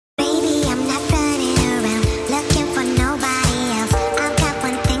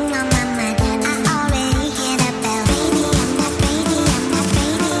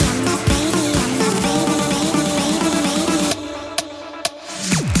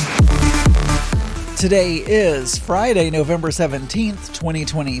Today is Friday, November 17th,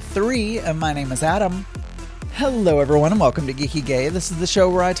 2023, and my name is Adam. Hello everyone and welcome to Geeky Gay. This is the show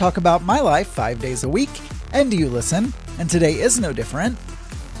where I talk about my life 5 days a week, and you listen, and today is no different.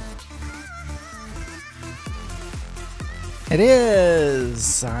 It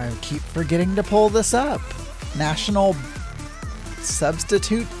is, I keep forgetting to pull this up, National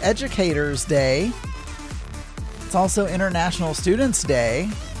Substitute Educators Day. It's also International Students Day.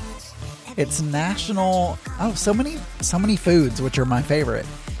 It's National, so many foods, which are my favorite.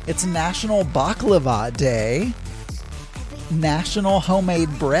 It's National Baklava Day, National Homemade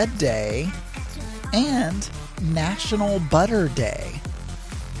Bread Day, and National Butter Day.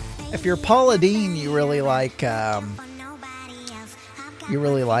 If you're Paula Deen, you really like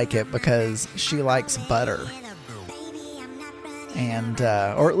it because she likes butter. And,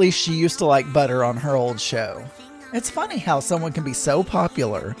 or at least she used to like butter on her old show. It's funny how someone can be so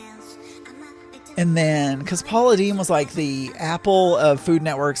popular. And then, because Paula Deen was like the apple of Food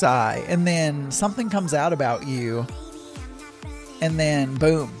Network's eye. And then something comes out about you. And then,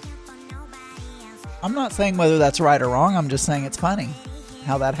 boom. I'm not saying whether that's right or wrong. I'm just saying it's funny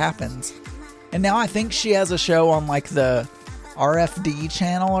how that happens. And now I think she has a show on like the RFD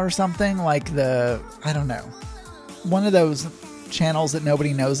channel or something. Like I don't know. One of those channels that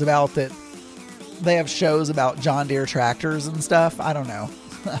nobody knows about that they have shows about John Deere tractors and stuff. I don't know.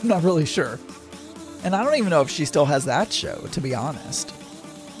 I'm not really sure. And I don't even know if she still has that show, to be honest.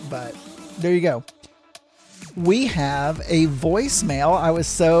 But there you go. We have a voicemail. I was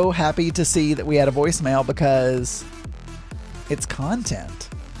so happy to see that we had a voicemail because it's content,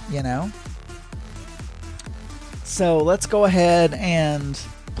 you know? So let's go ahead and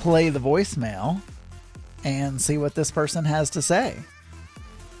play the voicemail and see what this person has to say.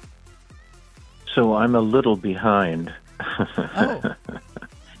 So I'm a little behind. Oh.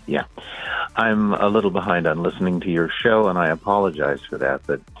 Yeah. I'm a little behind on listening to your show, and I apologize for that,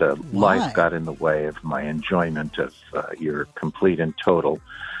 but life got in the way of my enjoyment of your complete and total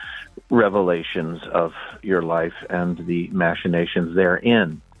revelations of your life and the machinations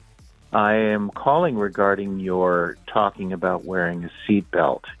therein. I am calling regarding your talking about wearing a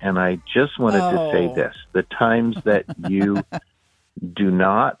seatbelt, and I just wanted to say this. The times that you do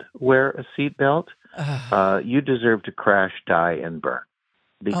not wear a seatbelt, you deserve to crash, die, and burn.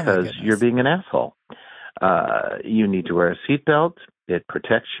 Because you're being an asshole. You need to wear a seatbelt. It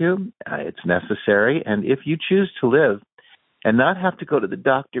protects you. It's necessary. And if you choose to live and not have to go to the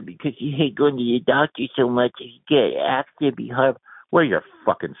doctor because you hate going to your doctor so much, you get accident, wear your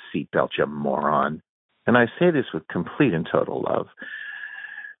fucking seatbelt, you moron. And I say this with complete and total love.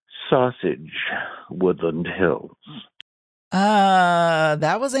 Sausage, Woodland Hills.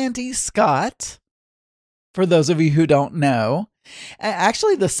 That was Auntie Scott. For those of you who don't know.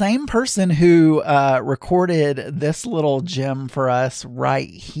 Actually, the same person who recorded this little gem for us right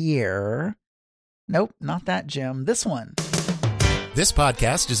here. Nope, not that gem. This one. This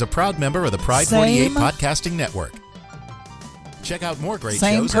podcast is a proud member of the Pride 48 Podcasting Network. Check out more great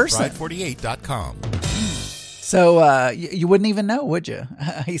shows at pride48.com. So you wouldn't even know, would you?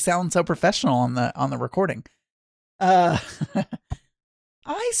 He sounds so professional on the recording. I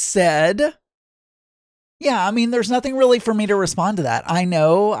said... Yeah, I mean, there's nothing really for me to respond to that. I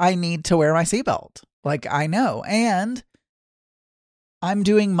know I need to wear my seatbelt. Like, I know. And I'm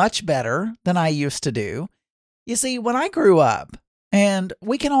doing much better than I used to do. You see, when I grew up, and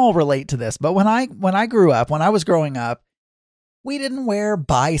we can all relate to this, but when I grew up, when I was growing up, we didn't wear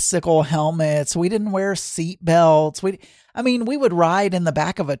bicycle helmets. We didn't wear seatbelts. We would ride in the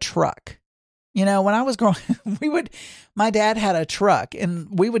back of a truck. You know, when I was growing, my dad had a truck, and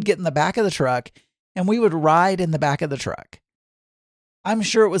we would get in the back of the truck, and we would ride in the back of the truck. I'm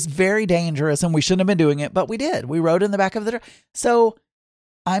sure it was very dangerous and we shouldn't have been doing it, but we did. We rode in the back of the truck. So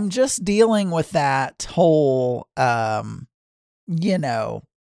I'm just dealing with that whole, part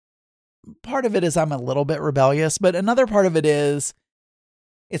of it is I'm a little bit rebellious, but another part of it is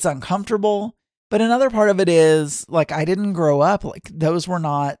it's uncomfortable. But another part of it is like, I didn't grow up. Like those were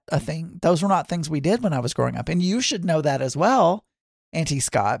not a thing. Those were not things we did when I was growing up. And you should know that as well, Auntie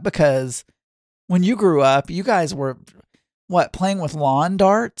Scott, because when you grew up, you guys were, playing with lawn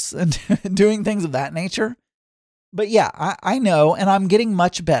darts and doing things of that nature? But yeah, I know, and I'm getting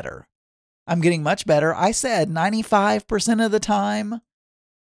much better. I said 95% of the time.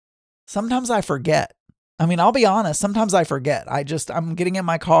 Sometimes I forget. I mean, I'll be honest, sometimes I forget. I'm getting in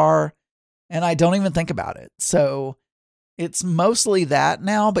my car, and I don't even think about it. So it's mostly that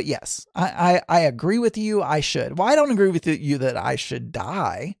now, but yes, I agree with you. I should. Well, I don't agree with you that I should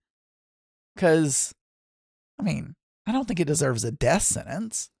die. Because, I mean, I don't think it deserves a death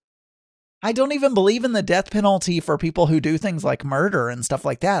sentence. I don't even believe in the death penalty for people who do things like murder and stuff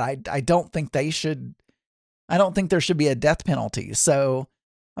like that. I don't think there should be a death penalty. So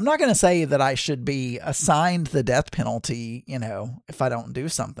I'm not going to say that I should be assigned the death penalty, if I don't do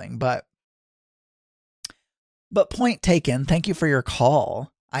something, but point taken. Thank you for your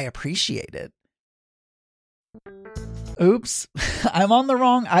call. I appreciate it. Oops.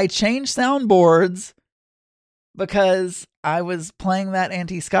 I changed soundboards because I was playing that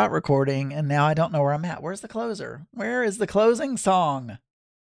Auntie Scott recording and now I don't know where I'm at. Where's the closer? Where is the closing song?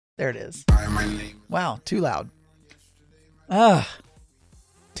 There it is. Wow, too loud.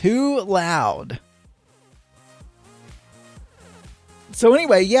 Too loud. So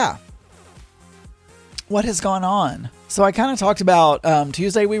anyway, yeah. What has gone on? So I kind of talked about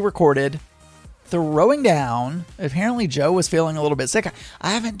Tuesday we recorded throwing down. Apparently Joe was feeling a little bit sick.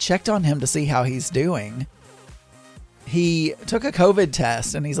 I haven't checked on him to see how he's doing. He took a COVID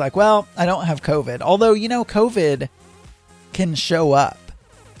test and he's like, well, I don't have COVID. Although, COVID can show up.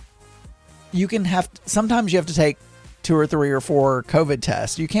 Sometimes you have to take 2 or 3 or 4 COVID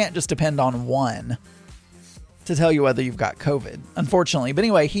tests. You can't just depend on one to tell you whether you've got COVID, unfortunately. But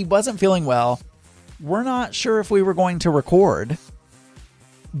anyway, he wasn't feeling well. We're not sure if we were going to record,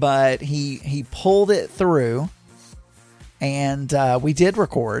 but he pulled it through and we did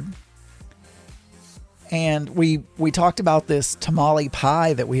record. And we talked about this tamale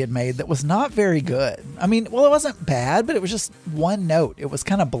pie that we had made that was not very good. I mean, well, it wasn't bad, but it was just one note. It was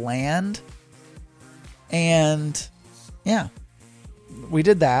kind of bland. And yeah, we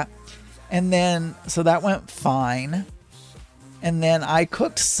did that. And then, so that went fine. And then I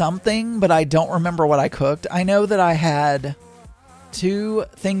cooked something, but I don't remember what I cooked. I know that I had 2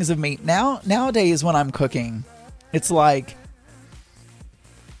 things of meat. Nowadays when I'm cooking, it's like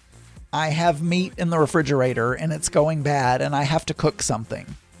I have meat in the refrigerator and it's going bad and I have to cook something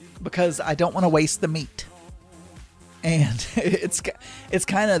because I don't want to waste the meat. And it's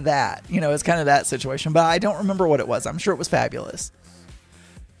kind of that, it's kind of that situation, but I don't remember what it was. I'm sure it was fabulous.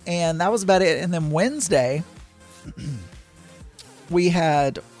 And that was about it. And then Wednesday we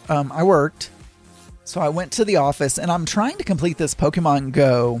had, I worked, so I went to the office and I'm trying to complete this Pokemon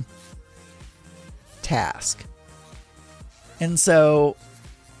Go task. And so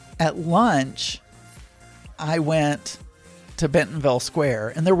at lunch, I went to Bentonville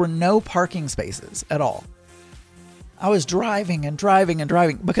Square and there were no parking spaces at all. I was driving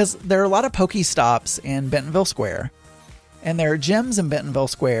because there are a lot of Pokestops in Bentonville Square and there are gyms in Bentonville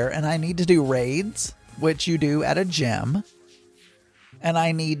Square and I need to do raids, which you do at a gym. And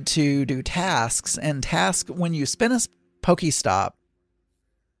I need to do tasks, and when you spin a Pokestop,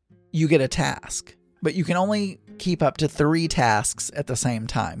 you get a task, but you can only keep up to 3 tasks at the same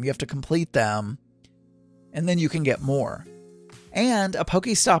time. You have to complete them and then you can get more. And a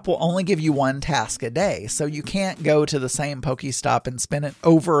Pokestop will only give you 1 task a day. So you can't go to the same Pokestop and spin it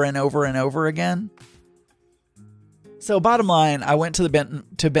over and over and over again. So bottom line, I went to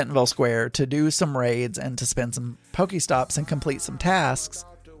Bentonville Square to do some raids and to spin some Pokestops and complete some tasks.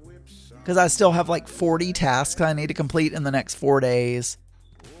 Because I still have like 40 tasks I need to complete in the next 4 days.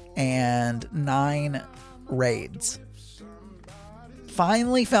 And 9 raids.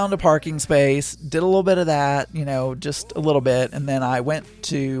 Finally found a parking space. Did a little bit of that, just a little bit. And then I went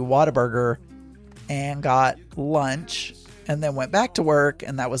to Whataburger and got lunch. And then went back to work.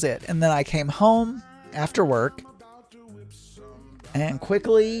 And that was it. And then I came home after work. And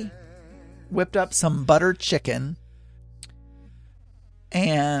quickly whipped up some butter chicken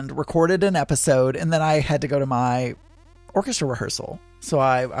and recorded an episode. And then I had to go to my orchestra rehearsal. So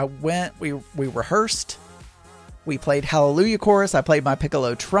I went, we rehearsed. We played Hallelujah Chorus. I played my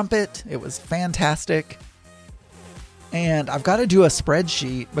piccolo trumpet. It was fantastic. And I've got to do a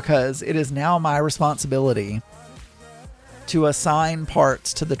spreadsheet because it is now my responsibility to assign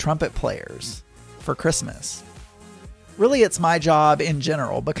parts to the trumpet players for Christmas. Really, it's my job in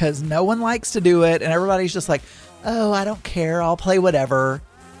general because no one likes to do it and everybody's just like, oh, I don't care. I'll play whatever.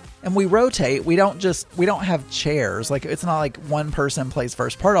 And we rotate. We don't have chairs. Like, it's not like one person plays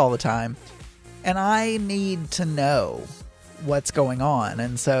first part all the time. And I need to know what's going on.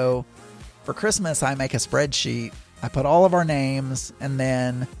 And so for Christmas, I make a spreadsheet. I put all of our names and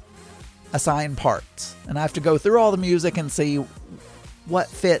then assign parts. And I have to go through all the music and see what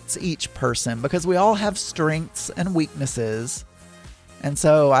fits each person because we all have strengths and weaknesses. And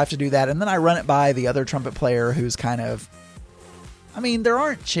so I have to do that. And then I run it by the other trumpet player who's kind of, there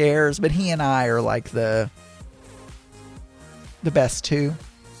aren't chairs, but he and I are like the best 2,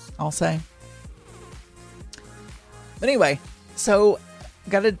 I'll say. But anyway, so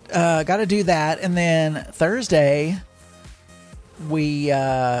gotta do that. And then Thursday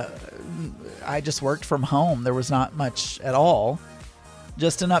I just worked from home. There was not much at all.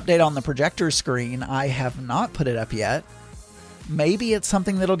 Just an update on the projector screen. I have not put it up yet. Maybe it's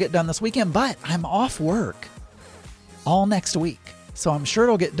something that'll get done this weekend, but I'm off work all next week. So I'm sure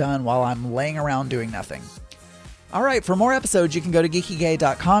it'll get done while I'm laying around doing nothing. All right, for more episodes, you can go to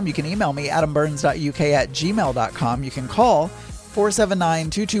geekygay.com. You can email me, adamburns.uk@gmail.com. You can call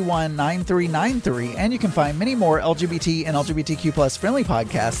 479-221-9393. And you can find many more LGBT and LGBTQ plus friendly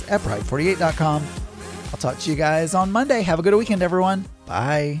podcasts at pride48.com. I'll talk to you guys on Monday. Have a good weekend, everyone.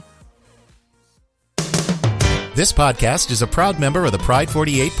 Bye. This podcast is a proud member of the Pride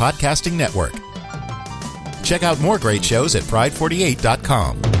 48 Podcasting Network. Check out more great shows at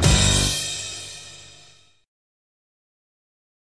pride48.com.